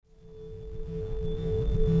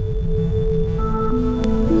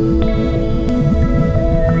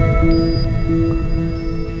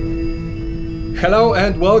Hello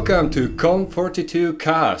and welcome to Com42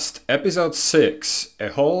 Cast, episode 6, a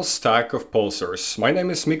whole stack of pulsars. My name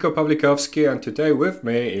is Miko Pawlikowski and today with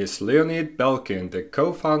me is Leonid Belkin, the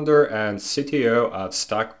co-founder and CTO at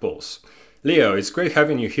StackPulse. Leo, it's great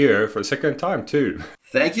having you here for the second time too.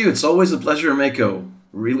 Thank you, it's always a pleasure, Miko.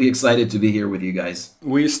 Really excited to be here with you guys.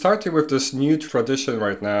 We started with this new tradition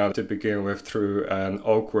right now to begin with through an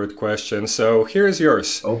awkward question. So here's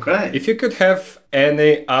yours. Okay. If you could have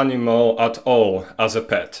any animal at all as a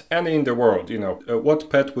pet, any in the world, what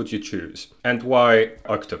pet would you choose? And why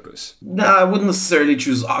octopus? No, I wouldn't necessarily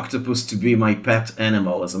choose octopus to be my pet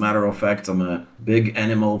animal. As a matter of fact, I'm a big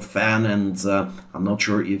animal fan and I'm not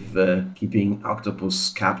sure if keeping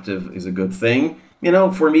octopus captive is a good thing.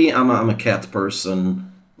 For me, I'm a cat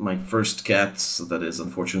person. My first cat, that is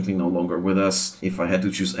unfortunately no longer with us. If I had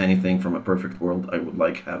to choose anything from a perfect world, I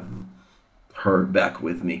would have her back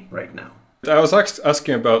with me right now. I was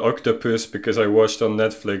asking about octopus because I watched on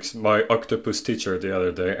Netflix My Octopus Teacher the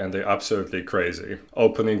other day and they're absolutely crazy.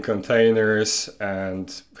 Opening containers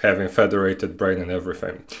and having federated brain and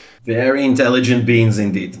everything. Very intelligent beings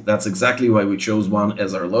indeed. That's exactly why we chose one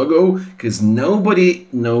as our logo, because nobody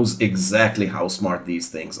knows exactly how smart these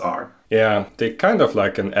things are. Yeah, they're kind of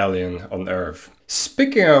like an alien on Earth.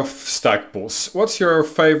 Speaking of StackPulse, what's your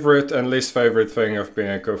favorite and least favorite thing of being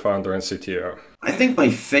a co-founder and CTO? I think my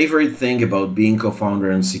favorite thing about being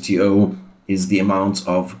co-founder and CTO is the amount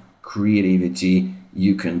of creativity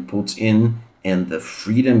you can put in and the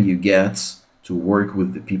freedom you get to work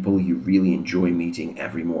with the people you really enjoy meeting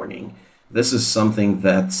every morning. This is something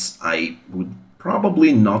that I would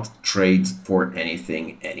probably not trade for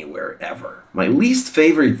anything anywhere ever. My least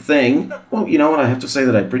favorite thing, well, you know what, I have to say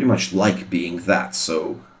that I pretty much like being that,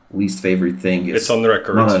 so least favorite thing is... It's on the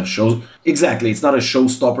record. Exactly, it's not a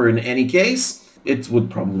showstopper in any case. It would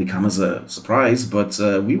probably come as a surprise, but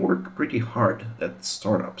we work pretty hard at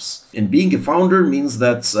startups. And being a founder means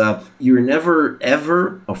that you're never,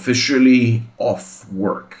 ever officially off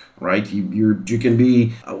work, right? You can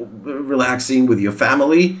be relaxing with your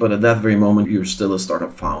family, but at that very moment, you're still a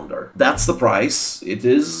startup founder. That's the price. It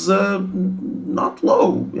is not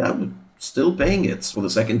low. Yeah, still paying it for the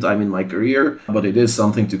second time in my career, but it is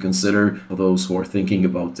something to consider for those who are thinking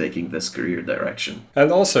about taking this career direction.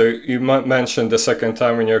 And also, you mentioned the second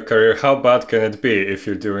time in your career. How bad can it be if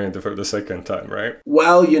you're doing it for the second time, right?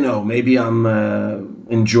 Well, maybe I'm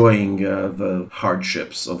enjoying the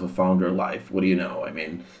hardships of a founder life. What do you know? I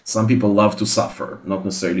mean, some people love to suffer, not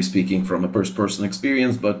necessarily speaking from a first-person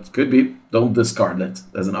experience, but could be. Don't discard it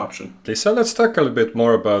as an option. Okay, so let's talk a little bit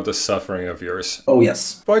more about the suffering of yours. Oh,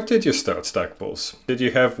 yes. Why did you start StackPulse? Did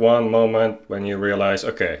you have one moment when you realized,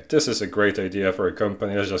 okay, this is a great idea for a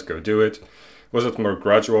company, let's just go do it? Was it a more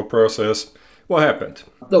gradual process? What happened?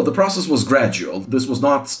 No, the process was gradual. This was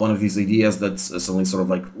not one of these ideas that suddenly sort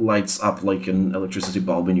of lights up like an electricity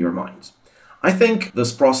bulb in your mind. I think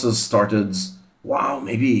this process started,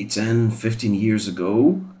 maybe 10, 15 years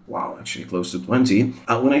ago. Wow, actually close to 20.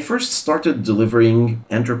 When I first started delivering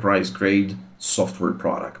enterprise-grade software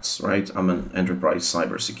products, right? I'm an enterprise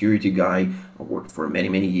cybersecurity guy. I worked for many,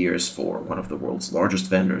 many years for one of the world's largest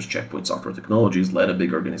vendors, Check Point Software Technologies, led a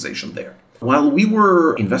big organization there. While we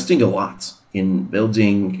were investing a lot in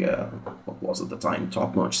building, what was at the time,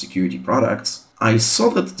 top-notch security products, I saw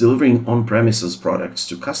that delivering on-premises products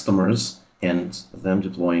to customers and them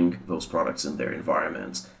deploying those products in their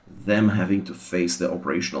environments, them having to face the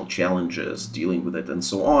operational challenges, dealing with it, and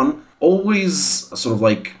so on, always sort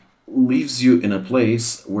of leaves you in a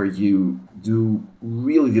place where you do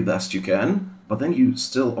really the best you can, but then you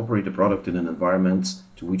still operate the product in an environment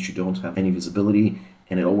to which you don't have any visibility,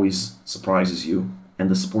 and it always surprises you. And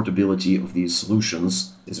the supportability of these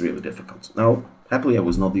solutions is really difficult. Now, happily, I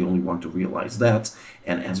was not the only one to realize that.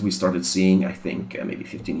 And as we started seeing, I think maybe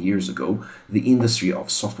 15 years ago, the industry of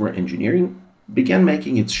software engineering began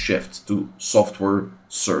making its shift to software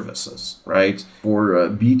services, right? For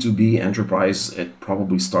B2B enterprise, it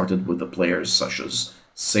probably started with the players such as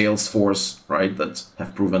Salesforce, right, that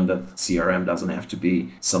have proven that CRM doesn't have to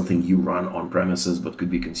be something you run on premises, but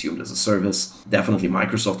could be consumed as a service. Definitely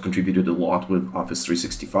Microsoft contributed a lot with Office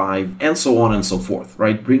 365, and so on and so forth,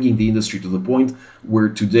 right? Bringing the industry to the point where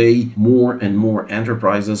today more and more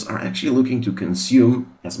enterprises are actually looking to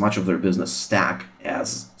consume as much of their business stack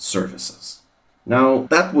as services. Now,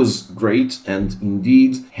 that was great and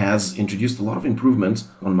indeed has introduced a lot of improvement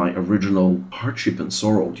on my original hardship and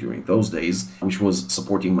sorrow during those days, which was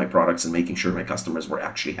supporting my products and making sure my customers were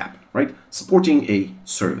actually happy, right? Supporting a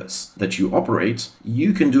service that you operate,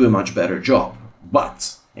 you can do a much better job.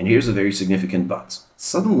 But, and here's a very significant but,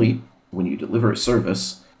 suddenly, when you deliver a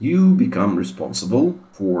service, you become responsible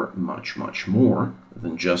for much, much more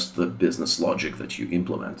than just the business logic that you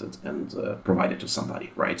implemented and provided to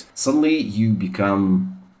somebody, right? Suddenly you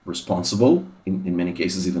become responsible, in many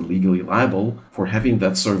cases even legally liable, for having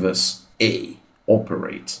that service A,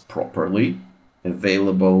 operate properly,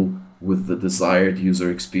 available with the desired user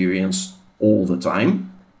experience all the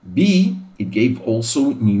time. B, it gave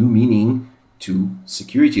also new meaning to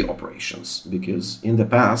security operations, because in the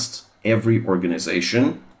past, every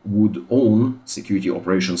organization would own security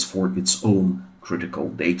operations for its own critical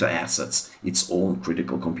data assets, its own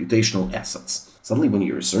critical computational assets. Suddenly, when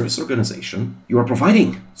you're a service organization, you are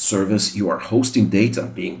providing service, you are hosting data,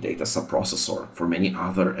 being data subprocessor for many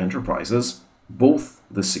other enterprises, both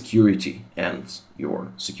the security and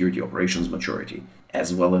your security operations maturity,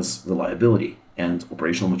 as well as reliability and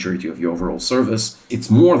operational maturity of your overall service. It's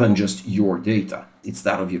more than just your data. It's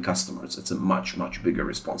that of your customers. It's a much, much bigger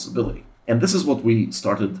responsibility. And this is what we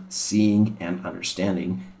started seeing and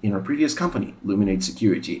understanding in our previous company, Luminate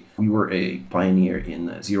Security. We were a pioneer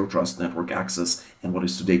in Zero Trust Network Access and what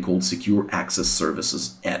is today called Secure Access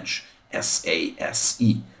Services Edge,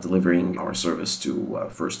 SASE, delivering our service to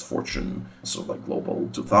first Fortune, so like Global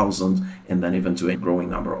 2000, and then even to a growing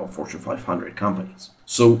number of Fortune 500 companies.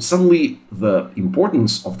 So suddenly the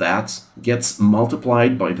importance of that gets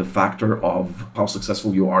multiplied by the factor of how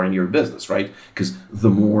successful you are in your business, right? Because the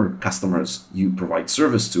more customers you provide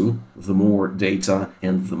service to, the more data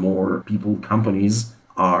and the more people, companies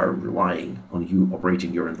are relying on you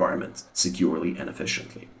operating your environment securely and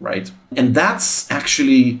efficiently, right? And that's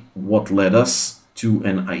actually what led us to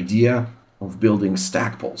an idea of building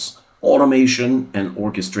Stackpulse, automation and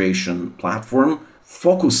orchestration platform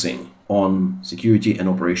focusing on security and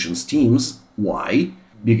operations teams. Why?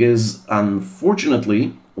 Because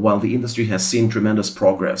unfortunately, while the industry has seen tremendous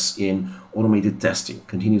progress in automated testing,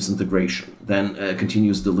 continuous integration, then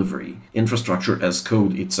continuous delivery, infrastructure as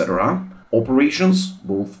code, etc., operations,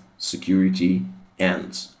 both security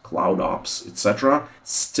and cloud ops, etc.,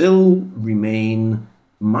 still remain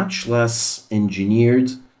much less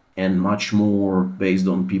engineered and much more based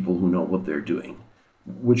on people who know what they're doing.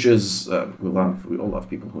 Which is, we all love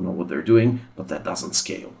people who know what they're doing, but that doesn't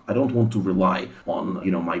scale. I don't want to rely on,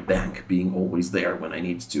 my bank being always there when I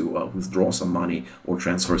need to withdraw some money or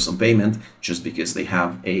transfer some payment, just because they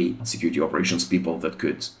have a security operations people that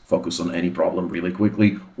could focus on any problem really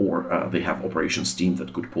quickly, or they have operations team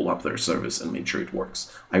that could pull up their service and make sure it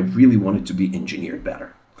works. I really want it to be engineered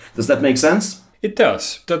better. Does that make sense? It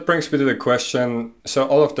does. That brings me to the question, so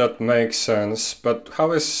all of that makes sense, but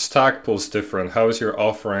how is Stackpulse different? How is your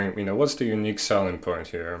offering, what's the unique selling point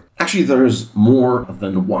here? Actually, there's more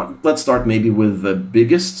than one. Let's start maybe with the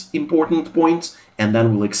biggest important point, and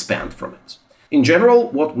then we'll expand from it. In general,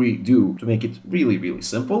 what we do, to make it really, really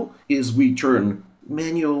simple, is we turn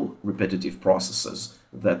manual, repetitive processes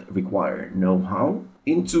that require know-how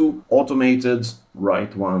into automated,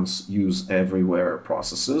 write once, use everywhere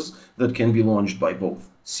processes that can be launched by both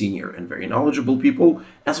senior and very knowledgeable people,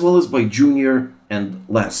 as well as by junior and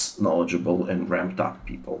less knowledgeable and ramped up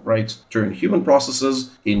people, right? Turn human processes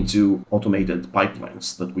into automated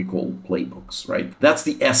pipelines that we call playbooks, right? That's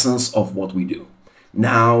the essence of what we do.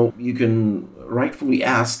 Now, you can rightfully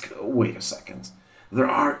ask, wait a second. There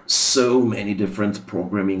are so many different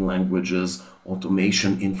programming languages,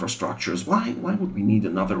 automation infrastructures. Why would we need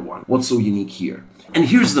another one? What's so unique here? And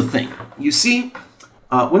here's the thing. You see,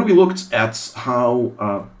 when we looked at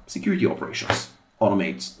how security operations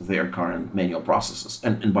automate their current manual processes,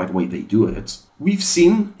 and by the way, they do it, we've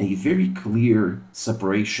seen a very clear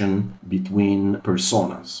separation between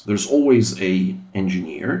personas. There's always an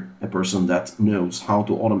engineer, a person that knows how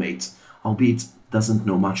to automate, albeit doesn't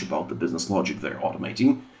know much about the business logic they're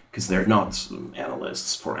automating, because they're not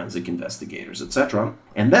analysts, forensic investigators, etc.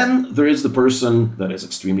 And then there is the person that is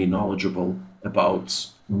extremely knowledgeable about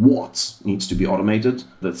what needs to be automated,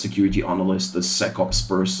 the security analyst, the SecOps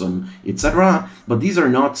person, etc. But these are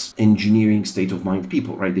not engineering state-of-mind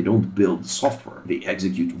people, right? They don't build software. They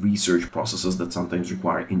execute research processes that sometimes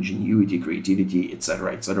require ingenuity, creativity,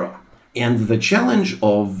 etc., etc. And the challenge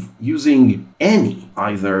of using any,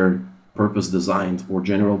 either purpose-designed or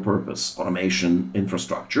general-purpose automation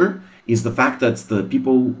infrastructure is the fact that the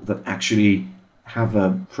people that actually have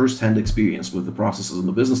a first-hand experience with the processes and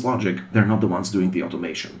the business logic, they're not the ones doing the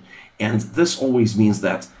automation. And this always means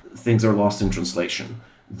that things are lost in translation.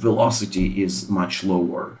 velocity is much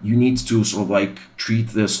lower. You need to sort of like treat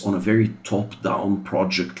this on a very top-down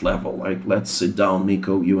project level. Like, let's sit down,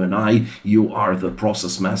 Miko, you and I. You are the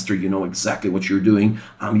process master. You know exactly what you're doing.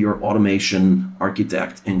 I'm your automation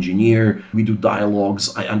architect, engineer. We do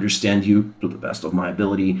dialogues. I understand you to the best of my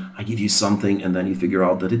ability. I give you something, and then you figure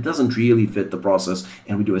out that it doesn't really fit the process,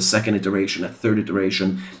 and we do a second iteration, a third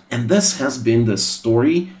iteration. And this has been the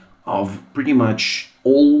story of pretty much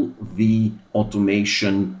all the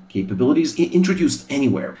automation capabilities introduced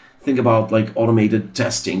anywhere. Think about like automated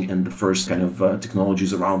testing and the first kind of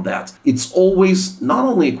technologies around that. It's always not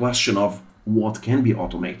only a question of what can be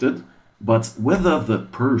automated, but whether the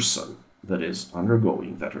person that is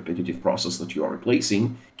undergoing that repetitive process that you are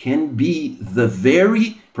replacing can be the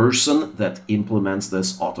very person that implements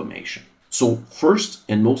this automation. So first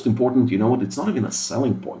and most important, you know what, it's not even a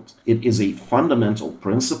selling point. It is a fundamental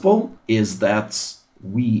principle, is that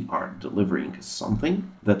we are delivering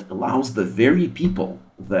something that allows the very people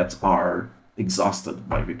that are exhausted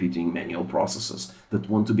by repeating manual processes, that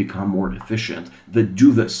want to become more efficient, that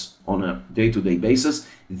do this on a day-to-day basis,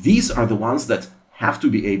 these are the ones that have to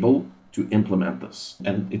be able to implement this.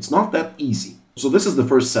 And it's not that easy. So this is the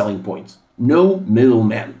first selling point. No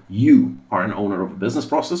middleman. You are an owner of a business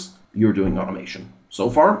process. You're doing automation. So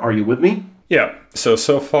far, are you with me? Yeah, so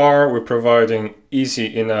far we're providing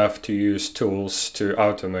easy enough to use tools to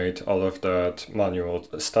automate all of that manual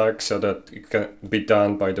stack so that it can be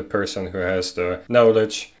done by the person who has the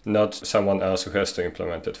knowledge, not someone else who has to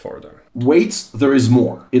implement it for them. Wait, there is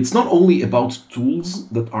more. It's not only about tools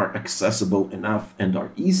that are accessible enough and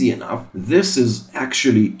are easy enough. This is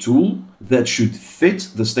actually a tool that should fit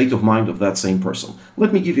the state of mind of that same person.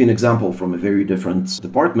 Let me give you an example from a very different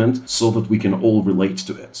department so that we can all relate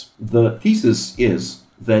to it. The thesis is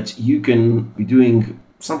that you can be doing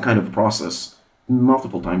some kind of process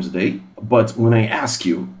multiple times a day, but when I ask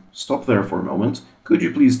you, stop there for a moment, could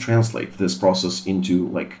you please translate this process into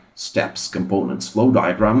like steps, components, flow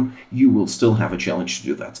diagram, you will still have a challenge to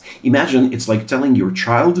do that. Imagine it's like telling your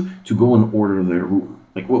child to go and order their room.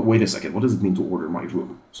 Like, wait a second, what does it mean to order my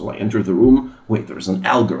room? So I enter the room, wait, there's an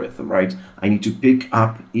algorithm, right? I need to pick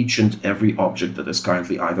up each and every object that is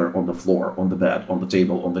currently either on the floor, on the bed, on the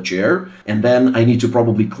table, on the chair, and then I need to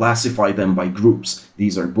probably classify them by groups.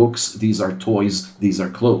 These are books, these are toys, these are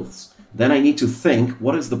clothes. Then I need to think,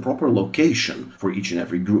 what is the proper location for each and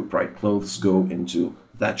every group, right? Clothes go into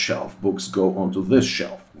that shelf, books go onto this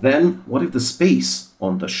shelf. Then what if the space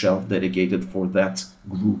on the shelf dedicated for that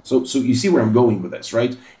group? So you see where I'm going with this,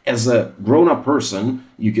 right? As a grown-up person,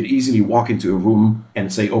 you could easily walk into a room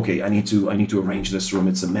and say, okay, I need to arrange this room,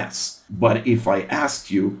 it's a mess. But if I asked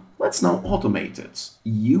you, let's now automate it,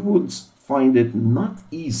 you would find it not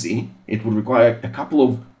easy. It would require a couple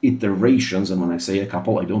of iterations, and when I say a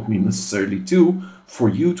couple, I don't mean necessarily two, for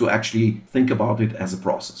you to actually think about it as a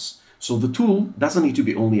process. So the tool doesn't need to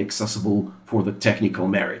be only accessible for the technical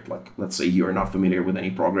merit. Like, let's say you're not familiar with any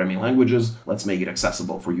programming languages, let's make it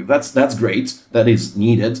accessible for you. That's great, that is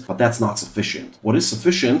needed, but that's not sufficient. What is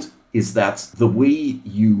sufficient is that the way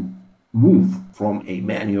you move from a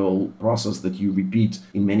manual process that you repeat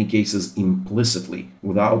in many cases implicitly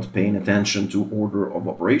without paying attention to order of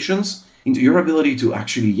operations into your ability to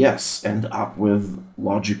actually, yes, end up with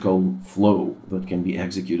logical flow that can be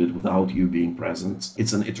executed without you being present.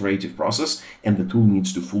 It's an iterative process, and the tool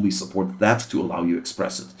needs to fully support that to allow you to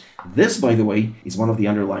express it. This, by the way, is one of the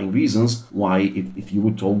underlying reasons why if you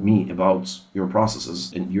would told me about your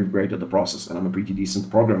processes and you're great at the process and I'm a pretty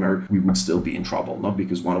decent programmer, we would still be in trouble. Not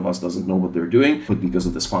because one of us doesn't know what they're doing, but because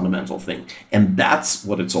of this fundamental thing. And that's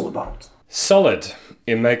what it's all about. Solid.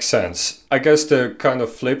 It makes sense. I guess the kind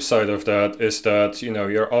of flip side of that is that,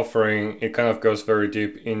 you're offering, it kind of goes very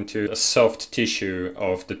deep into a soft tissue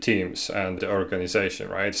of the teams and the organization,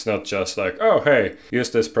 right? It's not just like, oh, hey, use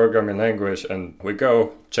this programming language and we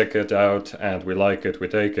go, check it out and we like it, we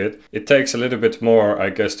take it. It takes a little bit more, I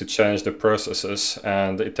guess, to change the processes,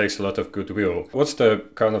 and it takes a lot of goodwill. What's the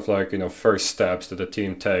kind of first steps that the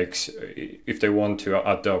team takes if they want to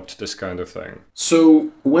adopt this kind of thing?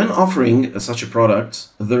 So when offering such a product,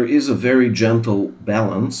 there is a very gentle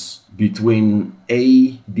balance between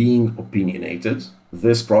being opinionated.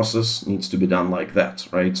 This process needs to be done like that,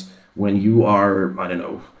 right? When you are,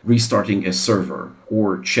 restarting a server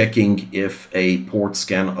or checking if a port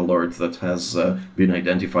scan alert that has been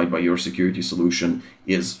identified by your security solution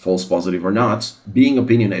is false positive or not, being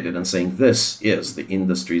opinionated and saying this is the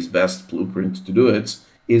industry's best blueprint to do it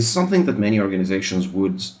is something that many organizations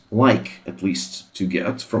would like at least to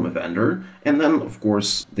get from a vendor, and then of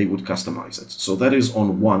course they would customize it. So that is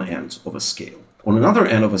on one end of a scale. On another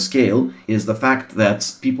end of a scale is the fact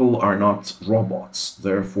that people are not robots.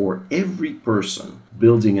 Therefore, every person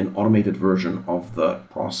building an automated version of the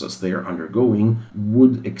process they are undergoing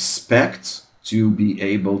would expect to be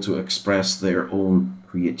able to express their own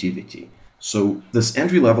creativity. So this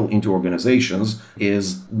entry level into organizations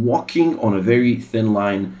is walking on a very thin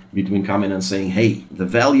line between coming and saying, hey, the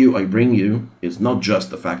value I bring you is not just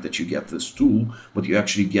the fact that you get this tool, but you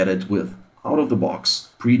actually get it with out of the box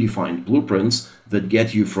predefined blueprints that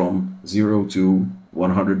get you from 0 to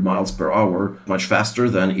 100 miles per hour much faster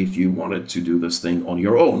than if you wanted to do this thing on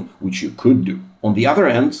your own, which you could do. On the other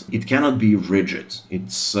end, it cannot be rigid.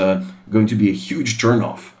 It's going to be a huge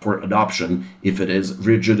turnoff for adoption if it is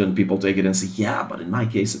rigid and people take it and say, yeah, but in my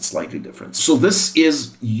case, it's slightly different. So this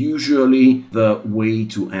is usually the way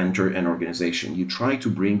to enter an organization. You try to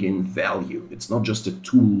bring in value. It's not just a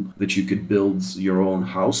tool that you could build your own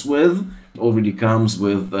house with. It already comes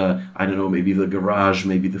with, maybe the garage,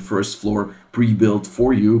 maybe the first floor pre-built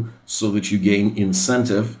for you so that you gain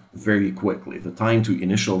incentive very quickly. The time to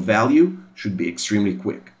initial value should be extremely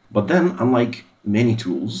quick. But then, unlike many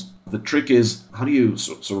tools, the trick is how do you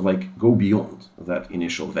go beyond that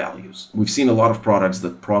initial values? We've seen a lot of products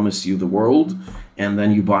that promise you the world and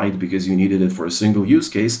then you buy it because you needed it for a single use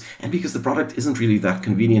case, and because the product isn't really that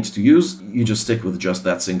convenient to use, you just stick with just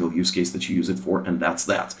that single use case that you use it for, and that's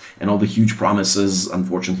that. And all the huge promises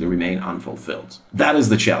unfortunately remain unfulfilled. That is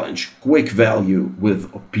the challenge. Quick value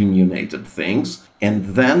with opinionated things, and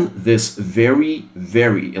then this very,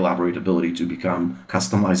 very elaborate ability to become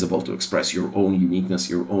customizable, to express your own uniqueness,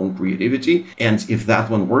 your own creativity. And if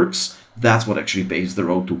that one works, that's what actually paves the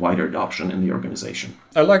road to wider adoption in the organization.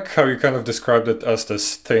 I like how you kind of described it as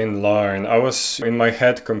this thin line. I was in my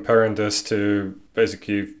head comparing this to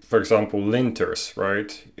basically, for example, linters,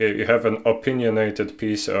 right? You have an opinionated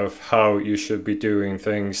piece of how you should be doing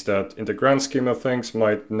things that in the grand scheme of things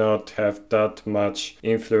might not have that much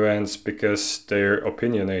influence because they're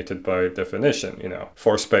opinionated by definition,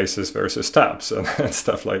 4 spaces versus tabs and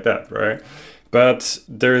stuff like that, right? But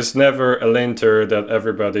there's never a linter that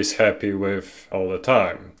everybody's happy with all the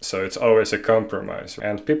time. So it's always a compromise.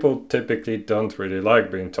 And people typically don't really like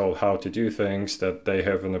being told how to do things that they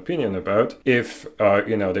have an opinion about if,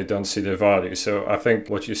 they don't see the value. So I think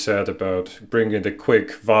what you said about bringing the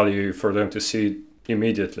quick value for them to see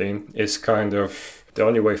immediately is kind of the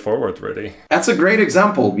only way forward, really. That's a great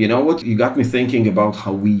example. You know what? You got me thinking about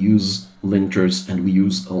how we use linters, and we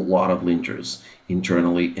use a lot of linters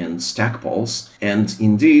internally in Stackpulse. And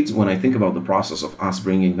indeed, when I think about the process of us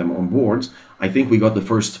bringing them on board, I think we got the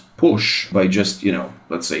first push by just,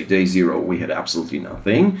 let's say day 0, we had absolutely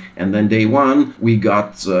nothing. And then day 1, we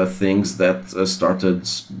got things that started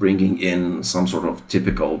bringing in some sort of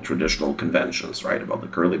typical traditional conventions, right? About the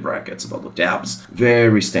curly brackets, about the tabs,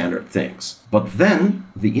 very standard things. But then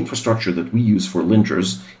the infrastructure that we use for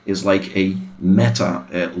linters is like a meta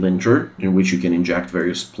linter in which you can inject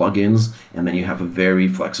various plugins, and then you have a very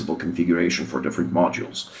flexible configuration for different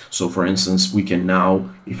modules. So for instance, we can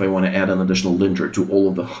now, if I want to add an additional linter to all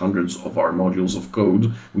of the hundreds of our modules of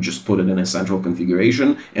code, we just put it in a central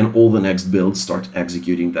configuration, and all the next builds start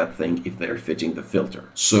executing that thing if they're fitting the filter.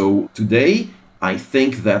 So today, I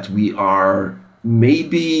think that we are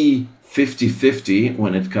maybe 50-50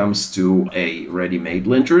 when it comes to A, ready-made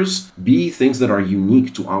linters, B, things that are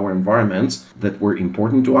unique to our environment that were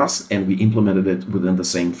important to us, and we implemented it within the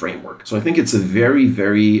same framework. So I think it's a very,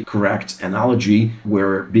 very correct analogy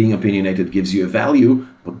where being opinionated gives you a value,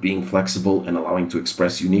 but being flexible and allowing to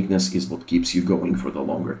express uniqueness is what keeps you going for the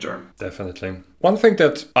longer term. Definitely. One thing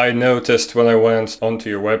that I noticed when I went onto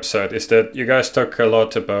your website is that you guys talk a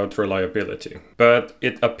lot about reliability, but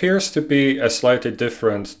it appears to be a slightly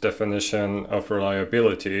different definition of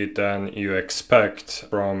reliability than you expect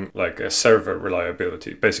from like a server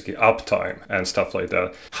reliability, basically uptime and stuff like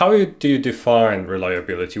that. How do you define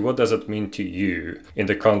reliability? What does it mean to you in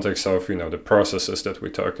the context of, the processes that we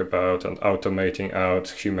talk about and automating out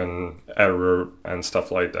human error and stuff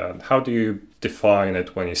like that? How do you define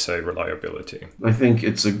it when you say reliability? I think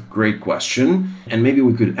it's a great question, and maybe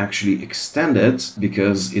we could actually extend it,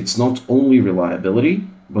 because it's not only reliability,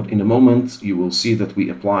 but in a moment you will see that we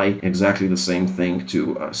apply exactly the same thing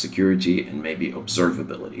to security and maybe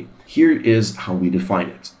observability. Here is how we define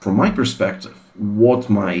it. From my perspective, what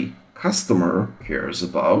my customer cares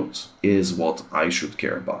about is what I should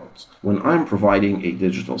care about. When I'm providing a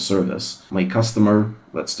digital service, my customer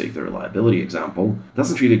let's take the reliability example,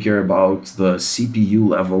 doesn't really care about the CPU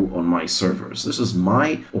level on my servers. This is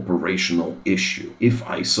my operational issue. If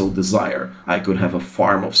I so desire, I could have a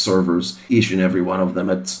farm of servers, each and every one of them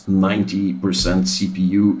at 90%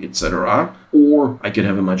 CPU, etc. Or I could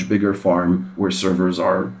have a much bigger farm where servers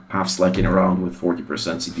are half slacking around with 40%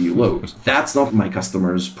 CPU load. That's not my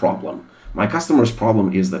customer's problem. My customer's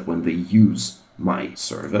problem is that when they use my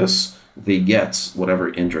service, they get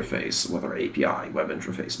whatever interface, whether API, web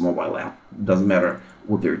interface, mobile app, doesn't matter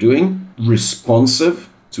what they're doing, responsive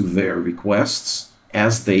to their requests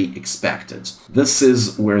as they expected. This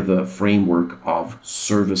is where the framework of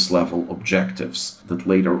service level objectives that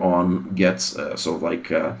later on gets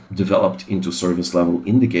developed into service level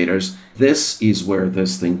indicators. This is where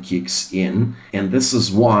this thing kicks in. And this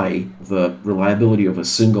is why the reliability of a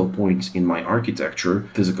single point in my architecture,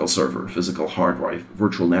 physical server, physical hard drive,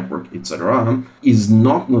 virtual network, etc., is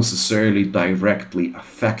not necessarily directly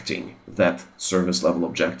affecting that service level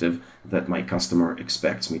objective that my customer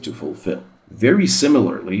expects me to fulfill. Very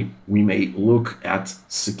similarly, we may look at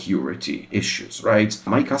security issues, right?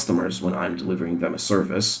 My customers, when I'm delivering them a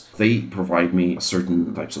service, they provide me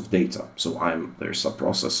certain types of data. So I'm their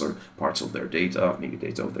subprocessor, parts of their data, maybe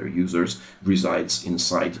data of their users, resides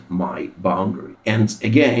inside my boundary. And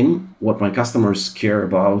again, what my customers care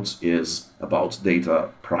about is about data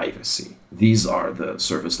privacy. These are the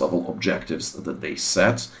service level objectives that they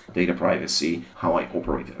set, data privacy, how I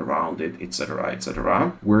operate around it, etc.,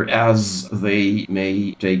 etc. Whereas they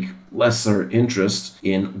may take lesser interest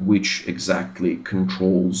in which exactly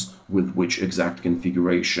controls with which exact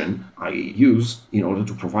configuration I use in order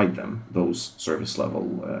to provide them those service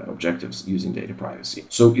level objectives using data privacy.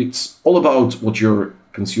 So it's all about what your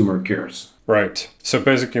consumer cares. Right. So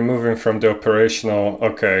basically moving from the operational,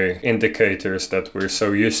 indicators that we're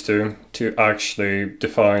so used to actually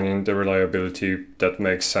defining the reliability that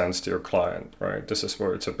makes sense to your client, right? This is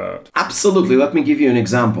what it's about. Absolutely. Let me give you an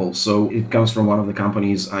example. So it comes from one of the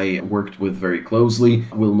companies I worked with very closely.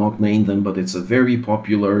 I will not name them, but it's a very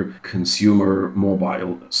popular consumer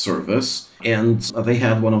mobile service. And they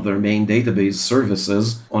had one of their main database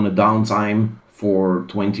services on a downtime for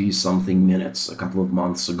 20 something minutes a couple of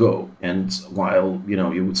months ago. And while,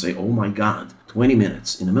 you would say, oh my God, 20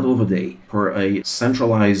 minutes in the middle of a day for a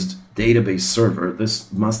centralized database server,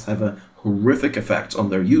 this must have a horrific effect on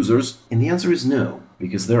their users. And the answer is no,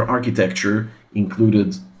 because their architecture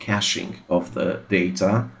included caching of the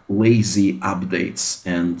data, lazy updates,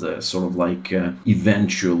 and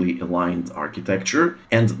eventually aligned architecture.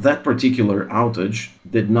 And that particular outage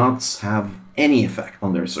did not have any effect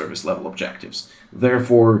on their service level objectives.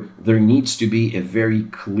 Therefore, there needs to be a very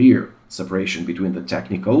clear separation between the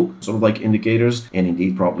technical indicators, and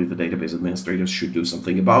indeed probably the database administrators should do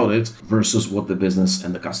something about it, versus what the business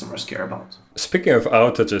and the customers care about. Speaking of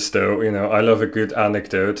outages though, I love a good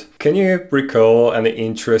anecdote. Can you recall any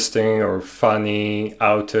interesting or funny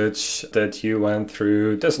outage that you went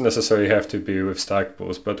through? It doesn't necessarily have to be with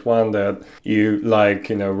Stackpulse, but one that you like,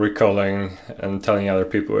 recalling and telling other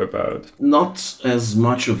people about? Not as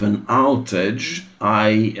much of an outage. I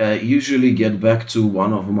usually get back to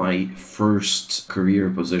one of my first career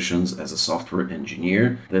positions as a software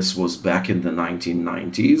engineer. This was back in the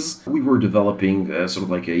 1990s. We were developing a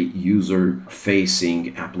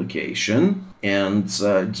user-facing application. And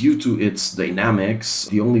due to its dynamics,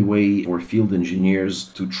 the only way for field engineers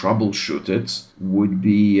to troubleshoot it would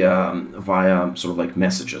be via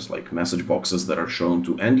messages, like message boxes that are shown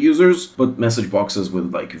to end users, but message boxes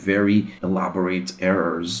with very elaborate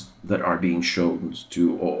errors that are being shown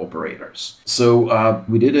to operators. So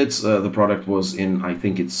we did it. The product was in, I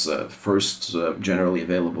think, its first generally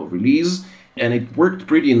available release, and it worked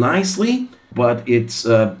pretty nicely. But it's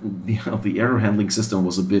the error handling system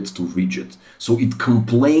was a bit too rigid. So it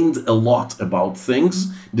complained a lot about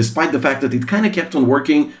things, despite the fact that it kind of kept on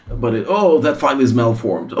working, but that file is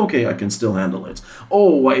malformed. Okay, I can still handle it.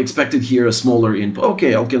 Oh, I expected here a smaller input.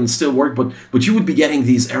 Okay, I can still work, but you would be getting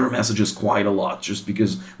these error messages quite a lot just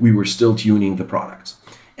because we were still tuning the product.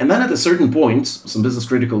 And then at a certain point, some business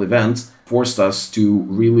critical event forced us to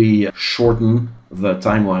really shorten the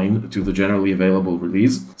timeline to the generally available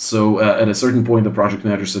release. So at a certain point, the project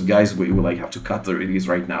manager said, guys, we will have to cut the release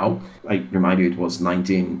right now. I remind you, it was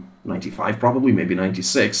 1995, probably, maybe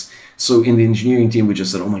 96. So in the engineering team, we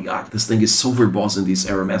just said, oh my God, this thing is so verbose in these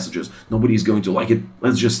error messages. Nobody's going to like it.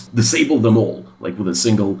 Let's just disable them all, with a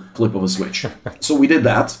single flip of a switch. So we did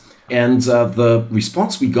that. And the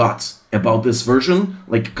response we got about this version.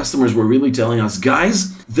 Like, customers were really telling us,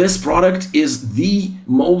 guys, this product is the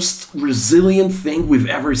most resilient thing we've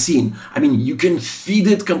ever seen. I mean, you can feed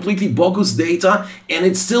it completely bogus data and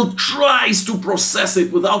it still tries to process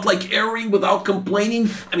it without like erring, without complaining.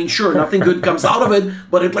 I mean, sure, nothing good comes out of it,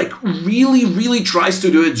 but it like really tries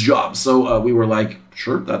to do its job. So we were like,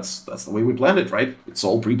 sure, that's the way we planned it, right? It's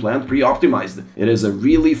all pre-planned, pre-optimized. It is a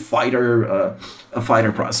really fighter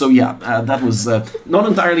process. So yeah, that was not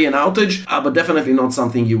entirely an outage, but definitely not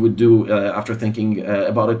something you would do after thinking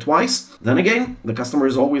about it twice. Then again, the customer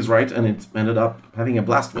is always right, and it ended up having a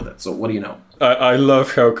blast with it. So what do you know? I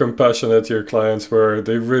love how compassionate your clients were.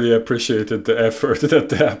 They really appreciated the effort that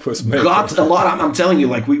the app was making. Got a lot. I'm telling you,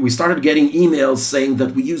 like we started getting emails saying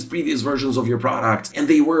that we used previous versions of your product and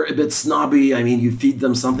they were a bit snobby. I mean, you feed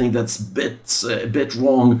them something that's a bit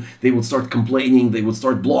wrong, they would start complaining, they would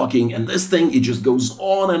start blocking, and this thing, it just goes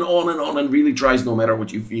on and on and on and really tries no matter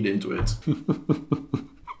what you feed into it.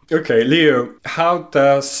 Okay, Leo, how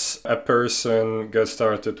does a person get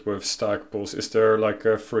started with Stackpulse? Is there like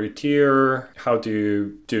a free tier? How do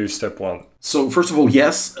you do step one? So first of all,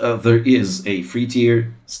 yes, there is a free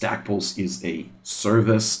tier. Stackpulse is a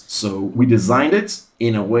service. So we designed it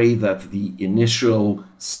in a way that the initial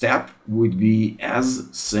step would be as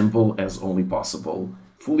simple as only possible.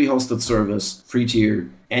 Fully hosted service, free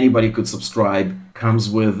tier, anybody could subscribe, comes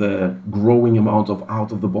with a growing amount of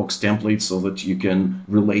out-of-the-box templates so that you can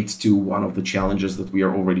relate to one of the challenges that we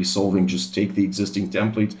are already solving. Just take the existing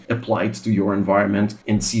template, apply it to your environment,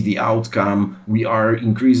 and see the outcome. We are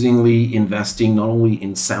increasingly investing not only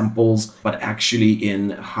in samples, but actually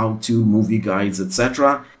in how-to movie guides,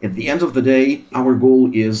 etc. At the end of the day, our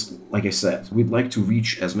goal is, like I said, we'd like to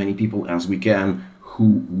reach as many people as we can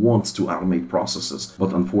who wants to automate processes,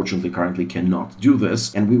 but unfortunately currently cannot do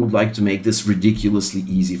this. And we would like to make this ridiculously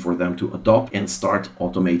easy for them to adopt and start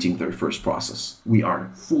automating their first process. We are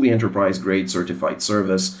fully enterprise grade certified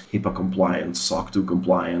service, HIPAA compliant, SOC 2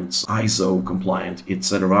 compliant, ISO compliant,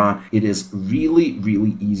 etc. It is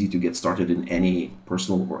really easy to get started in any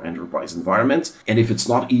personal or enterprise environment. And if it's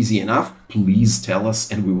not easy enough, please tell us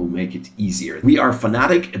and we will make it easier. We are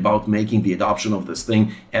fanatic about making the adoption of this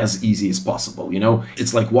thing as easy as possible. You know,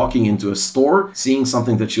 it's like walking into a store, seeing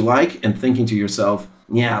something that you like and thinking to yourself,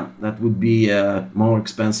 yeah, that would be more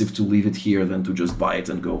expensive to leave it here than to just buy it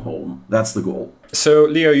and go home. That's the goal. So,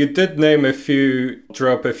 Leo, you did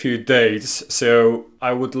drop a few dates. So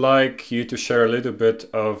I would like you to share a little bit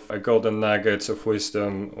of golden nuggets of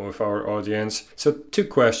wisdom with our audience. So 2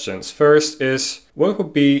 questions. First is, what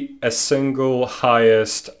would be a single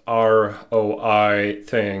highest ROI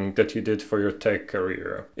thing that you did for your tech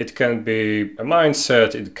career? It can be a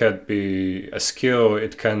mindset, it can be a skill,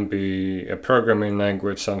 it can be a programming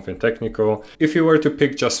language, something technical. If you were to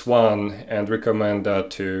pick just one and recommend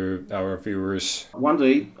that to our viewers. One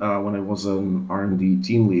day, when I was an R&D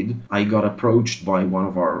team lead, I got approached by one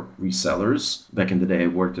of our resellers. Back in the day, I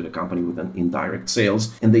worked at a company with an indirect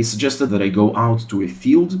sales, and they suggested that I go out to a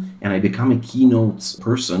field and I become a keynote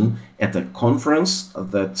person at a conference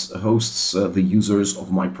that hosts the users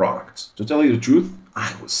of my product. To tell you the truth,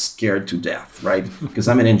 I was scared to death, right? Because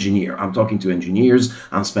I'm an engineer. I'm talking to engineers.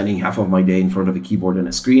 I'm spending half of my day in front of a keyboard and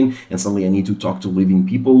a screen, and suddenly I need to talk to living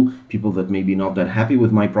people that may be not that happy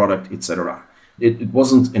with my product, etc. It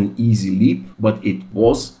wasn't an easy leap, but it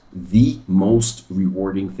was the most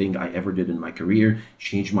rewarding thing I ever did in my career,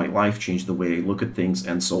 changed my life, changed the way I look at things,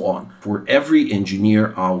 and so on. For every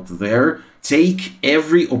engineer out there, take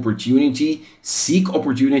every opportunity, seek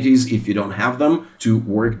opportunities if you don't have them, to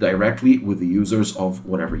work directly with the users of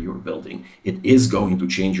whatever you're building. It is going to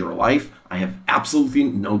change your life. I have absolutely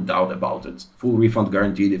no doubt about it. Full refund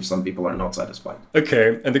guaranteed if some people are not satisfied.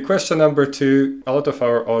 Okay, and the question number 2, a lot of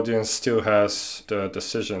our audience still has the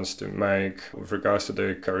decisions to make with regards to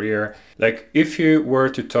their career. Like, if you were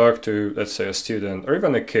to talk to, let's say, a student or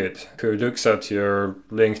even a kid who looks at your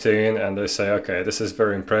LinkedIn and they say, okay, this is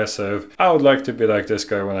very impressive, I would like to be like this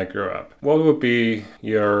guy when I grow up. What would be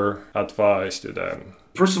your advice to them?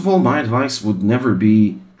 First of all, my advice would never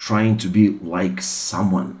be trying to be like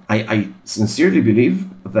someone. I sincerely believe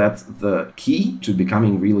that the key to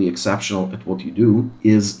becoming really exceptional at what you do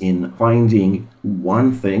is in finding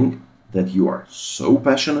one thing that you are so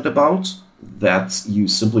passionate about that you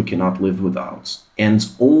simply cannot live without. And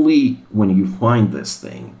only when you find this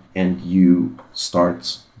thing and you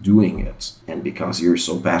start doing it. And because you're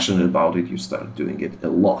so passionate about it, you start doing it a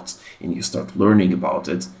lot and you start learning about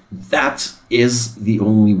it. That is the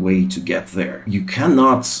only way to get there. You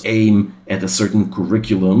cannot aim at a certain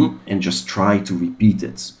curriculum and just try to repeat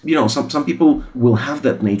it. You know, some people will have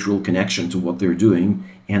that natural connection to what they're doing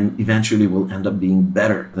and eventually will end up being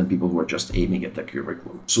better than people who are just aiming at the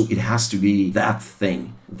curriculum. So it has to be that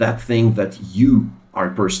thing that you are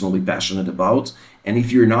personally passionate about. And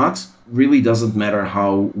if you're not, really doesn't matter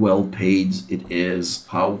how well paid it is,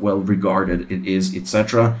 how well regarded it is,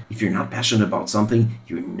 etc. If you're not passionate about something,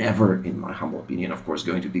 you're never, in my humble opinion, of course,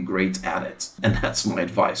 going to be great at it. And that's my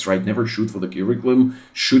advice, right? Never shoot for the curriculum,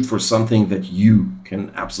 shoot for something that you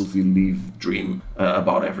can absolutely dream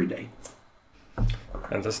about every day.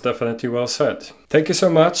 And that's definitely well said. Thank you so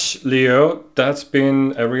much, Leo. That's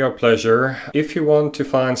been a real pleasure. If you want to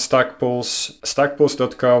find Stackpulse,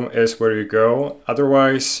 stackpulse.com is where you go.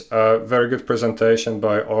 Otherwise, a very good presentation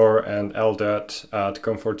by Or and Eldad at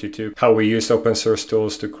Com42, how we use open source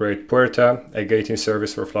tools to create Puerta, a gating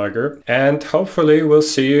service for Flagger. And hopefully we'll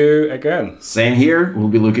see you again. Same here. We'll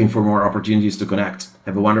be looking for more opportunities to connect.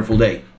 Have a wonderful day.